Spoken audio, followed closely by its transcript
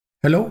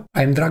Hello,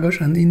 I'm Dragos,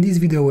 and in this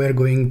video we're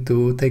going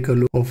to take a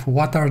look of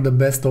what are the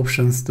best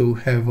options to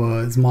have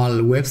a small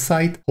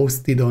website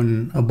hosted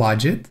on a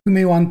budget. You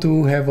may want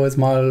to have a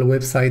small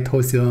website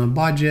hosted on a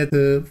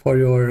budget for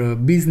your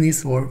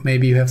business, or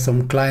maybe you have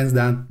some clients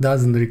that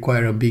doesn't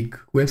require a big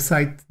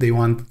website. They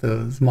want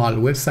small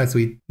websites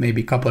with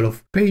maybe a couple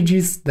of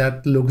pages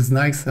that looks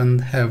nice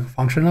and have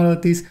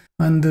functionalities.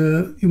 And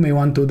you may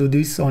want to do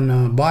this on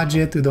a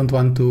budget. You don't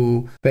want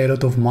to pay a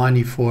lot of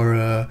money for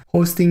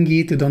hosting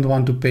it. You don't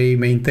want to pay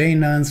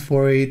maintenance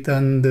for it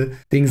and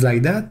things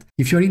like that.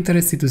 If you're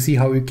interested to see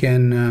how you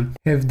can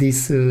have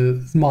these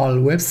small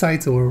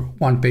websites or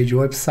one-page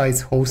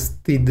websites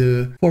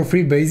hosted for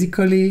free,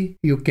 basically,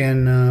 you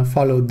can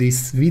follow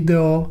this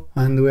video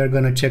and we're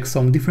gonna check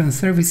some different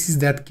services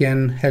that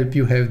can help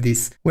you have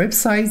these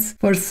websites.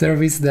 First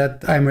service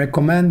that I'm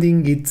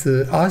recommending, it's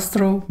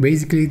Astro.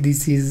 Basically,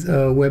 this is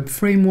a web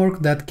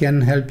framework that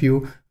can help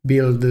you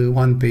build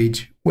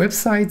one-page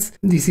websites.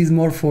 This is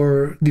more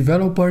for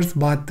developers,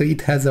 but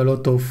it has a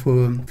lot of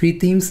free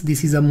themes.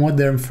 This is a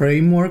modern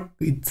framework.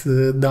 It's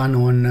done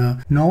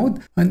on Node,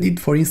 and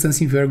for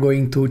instance, if you're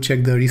going to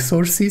check the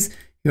resources,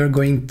 you're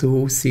going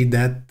to see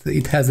that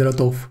it has a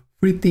lot of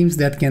free themes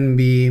that can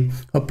be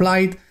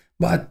applied.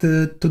 But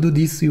to do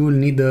this, you will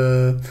need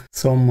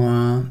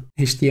some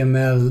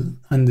HTML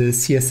and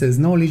CSS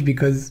knowledge,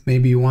 because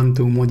maybe you want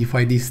to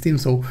modify this theme.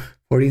 So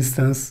for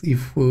instance,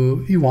 if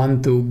you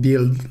want to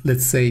build,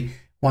 let's say,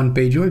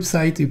 one-page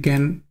website, you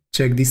can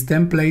check these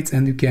templates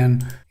and you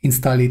can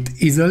install it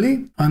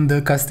easily and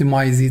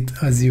customize it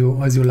as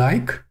you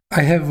like.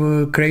 I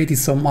have created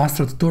some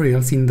Astro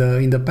tutorials in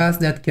the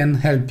past that can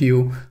help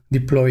you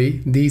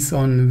deploy this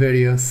on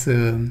various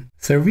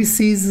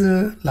services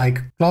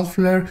like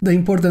Cloudflare. The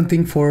important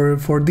thing for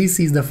this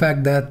is the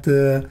fact that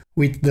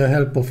with the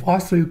help of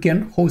Astro, you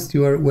can host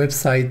your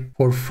website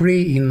for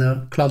free in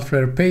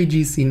Cloudflare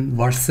pages, in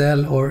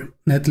Vercel or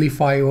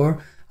Netlify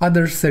or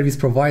other service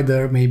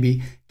provider,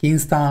 maybe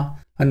Kinsta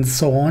and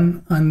so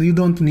on. And you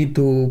don't need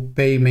to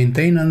pay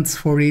maintenance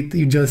for it.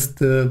 You just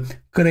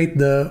create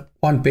the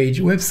one-page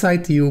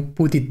website, you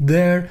put it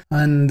there,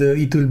 and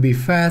it will be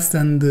fast,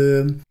 and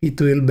it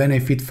will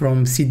benefit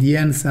from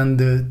CDNs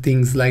and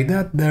things like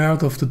that. There are a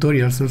lot of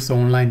tutorials also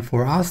online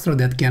for Astro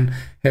that can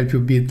help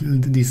you build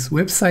these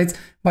websites,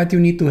 but you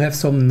need to have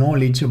some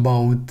knowledge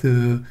about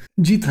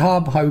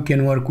GitHub, how you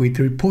can work with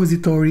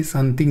repositories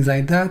and things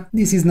like that.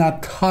 This is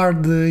not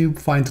hard. You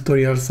find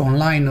tutorials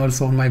online.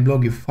 Also on my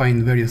blog you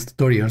find various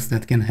tutorials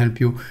that can help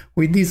you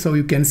with this. So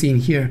you can see in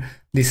here,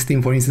 this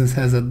theme, for instance,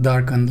 has a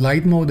dark and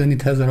light mode, and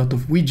it has a lot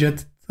of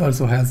widgets. It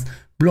also has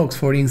blocks,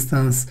 for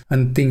instance,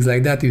 and things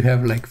like that. You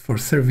have, like, for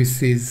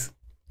services,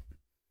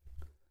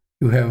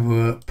 you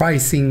have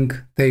pricing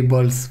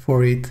tables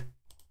for it,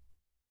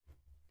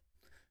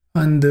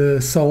 and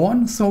so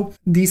on. So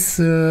this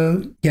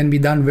can be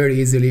done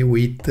very easily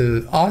with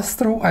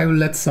Astro. I will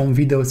let some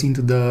videos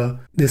into the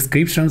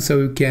description so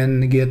you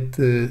can get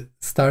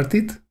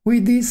started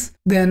with this.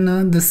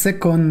 Then the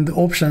second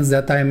options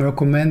that I'm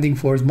recommending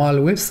for small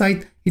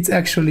website, it's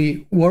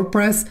actually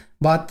WordPress,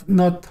 but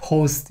not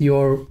host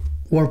your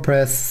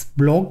WordPress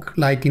blog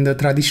like in the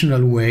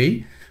traditional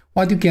way.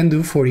 What you can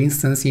do, for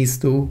instance, is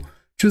to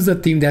choose a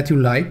theme that you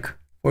like.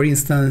 For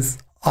instance,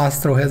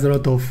 Astro has a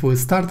lot of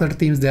starter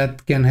themes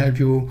that can help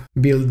you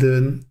build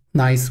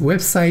nice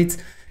websites.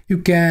 You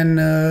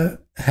can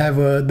have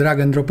a drag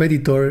and drop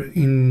editor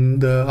in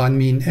the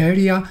admin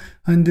area,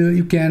 and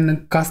you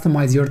can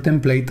customize your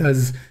template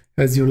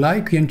as you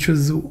like. You can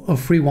choose a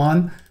free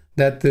one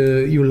that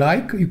you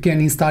like. You can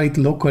install it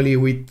locally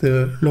with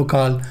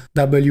local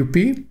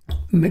WP,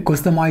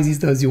 customize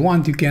it as you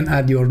want. You can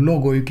add your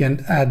logo, you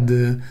can add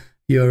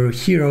your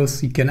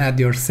heroes, you can add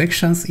your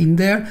sections in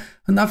there,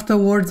 and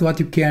afterwards what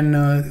you can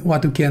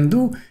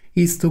do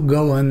is to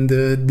go and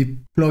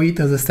deploy it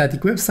as a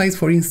static website.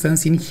 For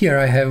instance, in here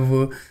I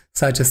have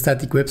such a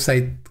static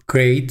website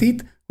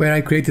created, where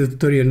I created a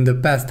tutorial in the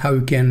past how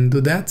you can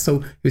do that.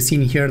 So you see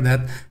in here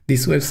that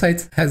this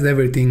website has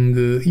everything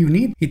you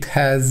need. It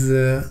has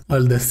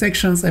all the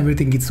sections,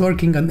 everything is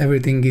working, and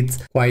everything is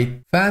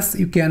quite fast.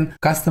 You can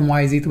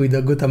customize it with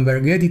a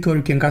Gutenberg editor,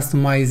 you can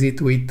customize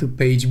it with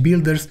page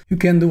builders, you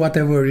can do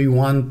whatever you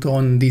want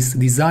on this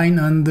design,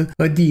 and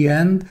at the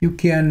end you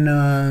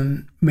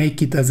can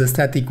make it as a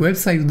static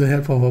website with the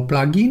help of a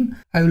plugin.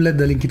 I will let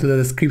the link into the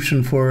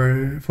description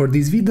for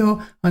this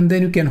video, and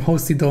then you can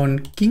host it on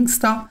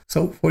Kinsta.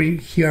 So for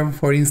here,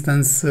 for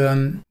instance,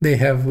 they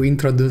have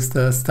introduced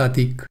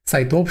static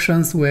site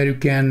options where you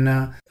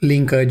can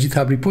link a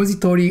GitHub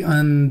repository,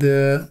 and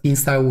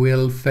Insta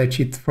will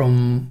fetch it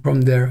from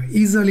there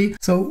easily.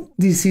 So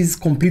this is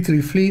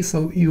completely free,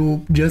 so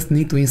you just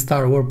need to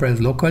install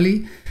WordPress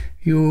locally.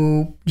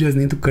 You just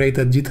need to create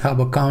a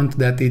GitHub account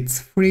that it's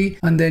free,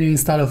 and then you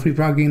install a free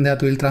plugin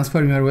that will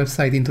transform your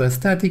website into a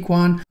static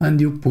one,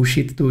 and you push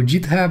it to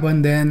GitHub,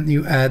 and then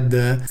you add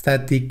the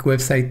static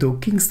website to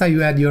Kinsta.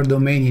 You add your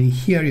domain in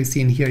here. You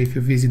see in here, if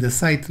you visit the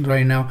site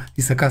right now,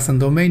 it's a custom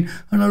domain,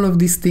 and all of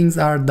these things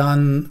are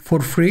done for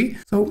free.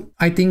 So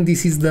I think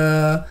this is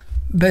the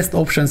best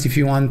options if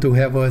you want to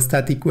have a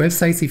static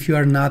websites. If you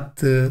are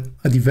not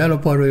a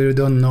developer or you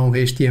don't know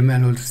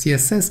HTML or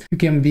CSS, you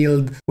can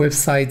build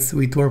websites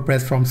with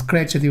WordPress from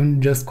scratch, and you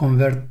just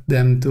convert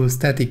them to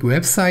static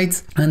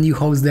websites and you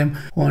host them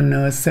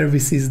on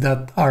services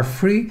that are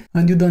free,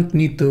 and you don't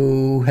need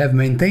to have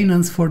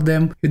maintenance for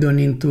them. You don't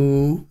need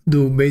to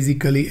do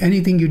basically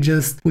anything. You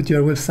just put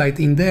your website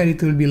in there.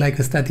 It will be like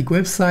a static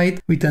website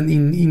with an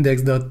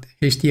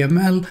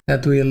index.html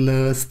that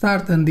will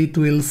start, and it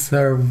will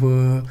serve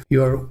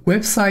your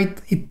website.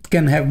 It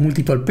can have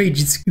multiple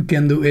pages. You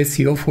can do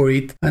SEO for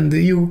it, and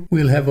you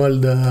will have all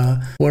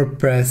the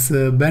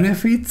WordPress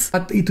benefits,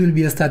 but it will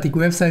be a static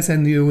website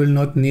and you will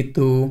not need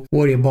to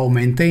worry about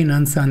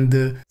maintenance.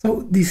 And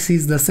so this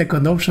is the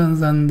second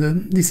option,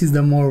 and this is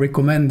the more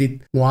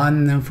recommended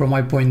one from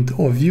my point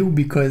of view,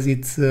 because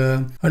it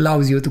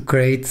allows you to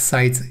create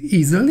sites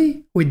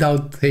easily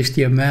without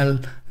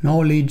HTML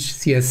knowledge,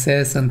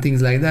 CSS and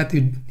things like that.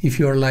 If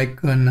you're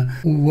like an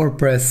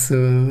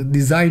WordPress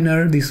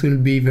designer, this will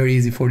be very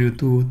easy for you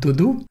to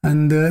do.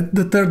 And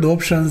the third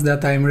options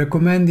that I'm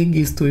recommending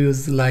is to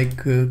use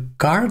like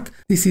Cart.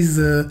 This is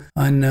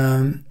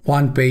an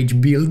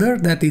one-page builder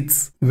that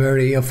it's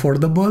very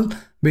affordable.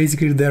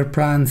 Basically, their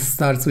plan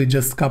starts with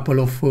just a couple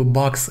of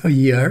bucks a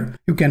year.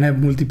 You can have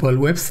multiple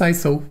websites.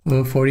 So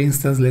for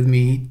instance, let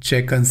me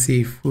check and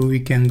see if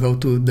we can go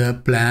to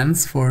the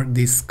plans for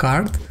this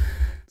card.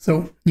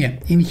 So yeah,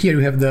 in here you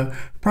have the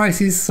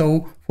prices.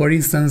 So for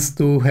instance,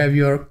 to have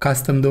your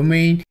custom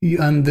domain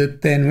and the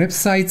 10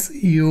 websites,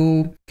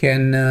 you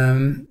can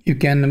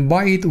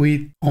buy it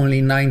with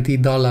only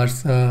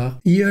 $90 a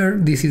year.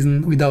 This is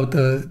without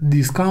a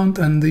discount,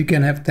 and you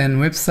can have 10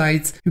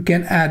 websites. You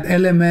can add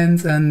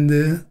elements,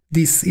 and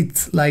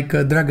it's like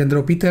a drag and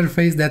drop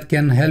interface that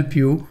can help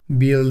you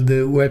build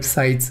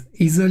websites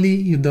easily.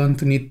 You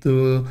don't need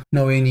to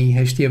know any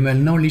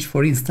HTML knowledge.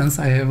 For instance,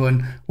 I have a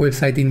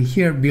website in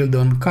here built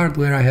on Card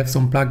where I have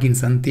some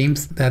plugins and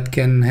themes that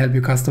can help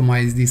you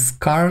customize this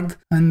card.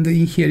 And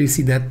in here you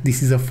see that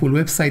this is a full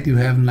website. You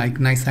have like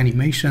nice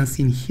animations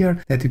in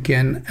here that you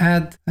can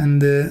add,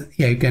 and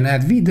yeah, you can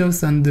add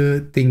videos and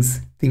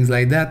things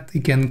like that.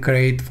 You can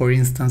create, for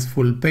instance,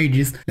 full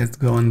pages. Let's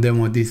go and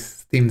demo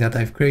this theme that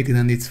I've created,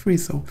 and it's free.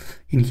 So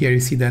in here you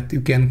see that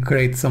you can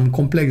create some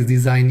complex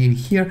design in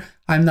here.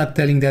 I'm not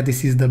telling that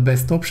this is the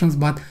best options,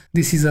 but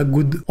this is a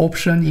good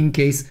option in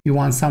case you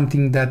want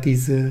something that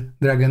is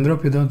drag and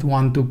drop. You don't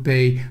want to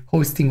pay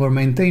hosting or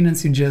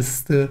maintenance. You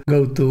just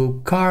go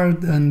to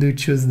Card and you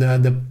choose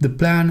the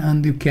plan,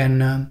 and you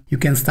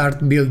can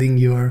start building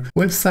your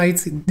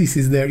websites. This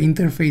is their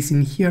interface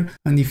in here,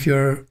 and if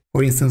you're,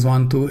 for instance,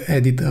 want to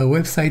edit a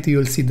website,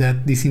 you'll see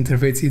that this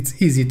interface,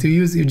 it's easy to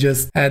use. You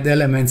just add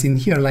elements in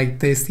here like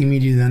text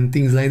images and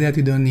things like that.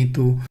 You don't need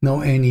to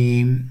know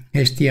any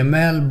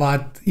HTML,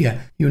 but yeah,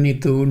 you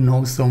need to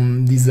know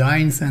some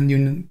designs, and you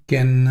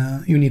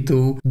need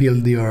to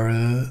build your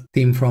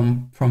theme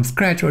from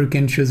scratch, or you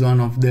can choose one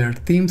of their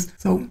themes.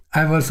 So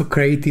I've also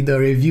created a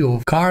review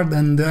of Card,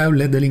 and I'll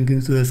let the link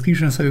into the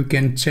description so you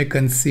can check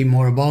and see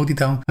more about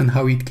it and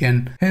how it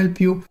can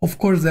help you. Of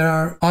course, there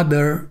are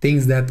other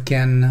things that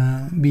can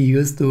be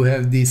used to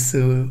have this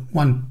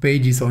one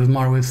pages or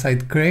smart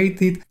website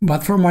created,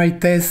 but for my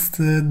test,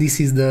 this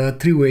is the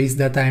 3 ways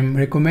that I'm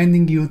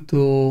recommending you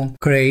to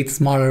create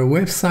smaller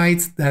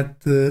websites that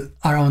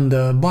are on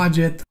the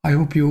budget. I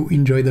hope you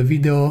enjoy the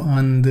video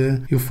and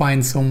you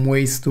find some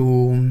ways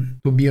to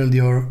build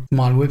your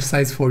small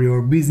websites for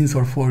your business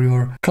or for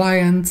your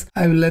clients.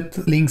 I will let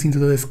links into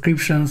the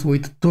descriptions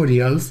with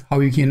tutorials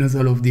how you can use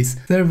all of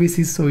these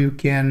services, so you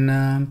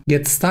can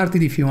get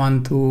started if you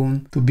want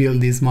to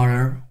build these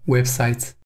smaller websites.